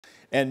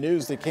And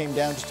news that came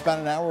down just about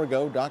an hour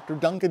ago, Dr.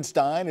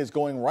 Dunkenstein is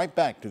going right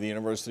back to the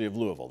University of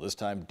Louisville. This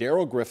time,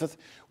 Darrell Griffith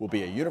will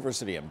be a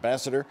university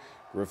ambassador.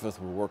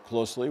 Griffith will work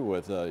closely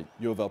with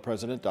UofL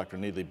President Dr.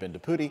 Neeli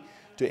Bendapudi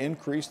to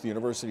increase the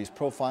university's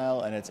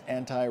profile and its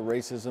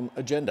anti-racism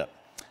agenda.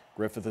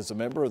 Griffith is a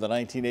member of the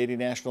 1980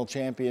 National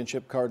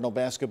Championship Cardinal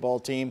basketball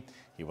team.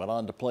 He went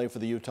on to play for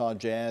the Utah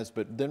Jazz,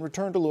 but then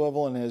returned to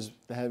Louisville and has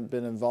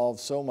been involved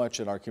so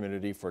much in our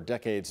community for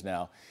decades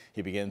now.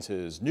 He begins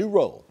his new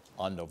role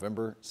on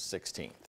November 16th.